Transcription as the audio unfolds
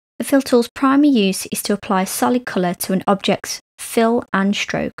fill tool's primary use is to apply solid colour to an object's fill and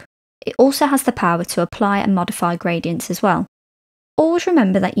stroke. It also has the power to apply and modify gradients as well. Always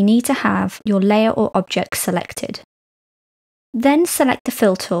remember that you need to have your layer or object selected. Then select the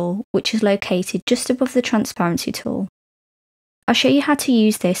fill tool, which is located just above the transparency tool. I'll show you how to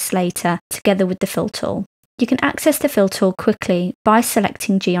use this later together with the fill tool. You can access the fill tool quickly by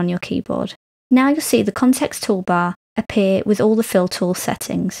selecting G on your keyboard. Now you'll see the context toolbar appear with all the fill tool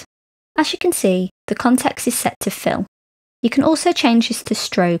settings. As you can see, the context is set to fill. You can also change this to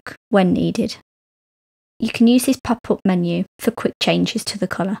stroke when needed. You can use this pop-up menu for quick changes to the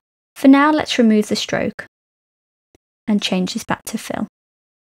colour. For now, let's remove the stroke and change this back to fill.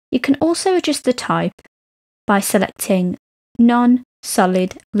 You can also adjust the type by selecting None,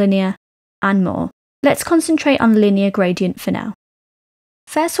 Solid, Linear and more. Let's concentrate on linear gradient for now.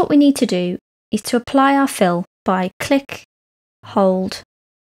 First, what we need to do is to apply our fill by click, hold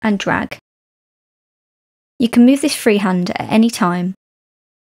and drag. You can move this freehand at any time,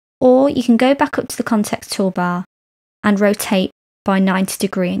 or you can go back up to the context toolbar and rotate by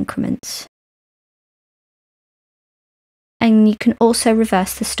 90-degree increments. And you can also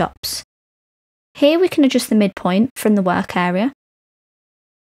reverse the stops. Here we can adjust the midpoint from the work area.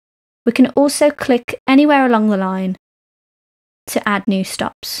 We can also click anywhere along the line to add new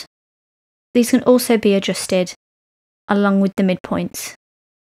stops. These can also be adjusted along with the midpoints.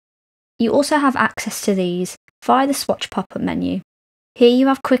 You also have access to these via the swatch pop-up menu. Here you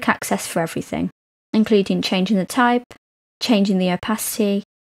have quick access for everything, including changing the type, changing the opacity,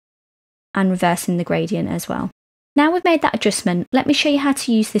 and reversing the gradient as well. Now we've made that adjustment, let me show you how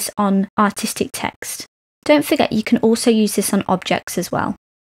to use this on artistic text. Don't forget you can also use this on objects as well.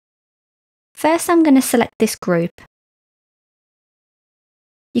 First I'm going to select this group.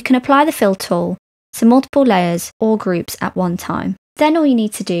 You can apply the fill tool to multiple layers or groups at one time. Then all you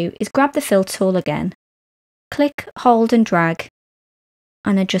need to do is grab the fill tool again, click, hold and drag,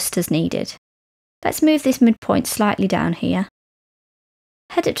 and adjust as needed. Let's move this midpoint slightly down here.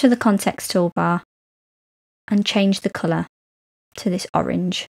 Head up to the context toolbar and change the colour to this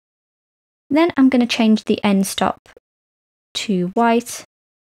orange. Then I'm going to change the end stop to white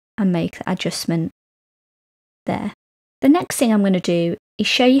and make the adjustment there. The next thing I'm going to do is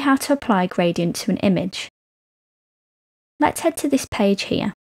show you how to apply gradient to an image. Let's head to this page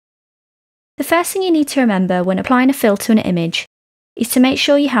here. The first thing you need to remember when applying a fill to an image is to make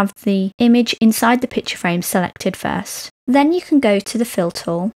sure you have the image inside the picture frame selected first. Then you can go to the fill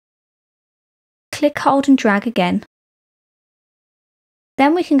tool, click, hold and drag again.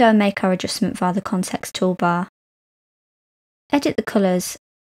 Then we can go and make our adjustment via the context toolbar, edit the colours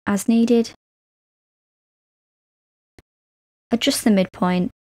as needed, adjust the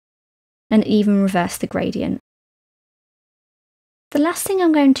midpoint and even reverse the gradient. The last thing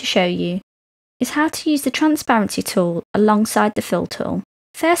I'm going to show you is how to use the transparency tool alongside the fill tool.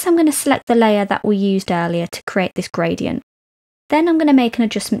 First I'm going to select the layer that we used earlier to create this gradient. Then I'm going to make an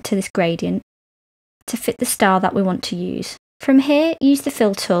adjustment to this gradient to fit the style that we want to use. From here, use the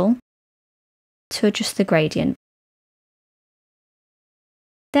fill tool to adjust the gradient.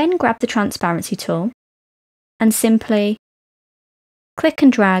 Then grab the transparency tool and simply click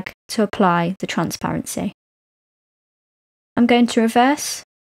and drag to apply the transparency. I'm going to reverse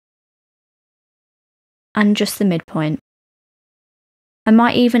and adjust the midpoint. I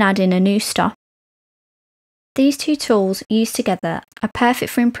might even add in a new stop. These two tools used together are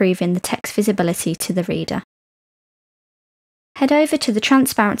perfect for improving the text visibility to the reader. Head over to the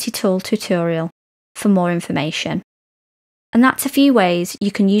transparency tool tutorial for more information. And that's a few ways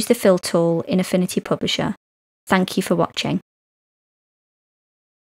you can use the fill tool in Affinity Publisher. Thank you for watching.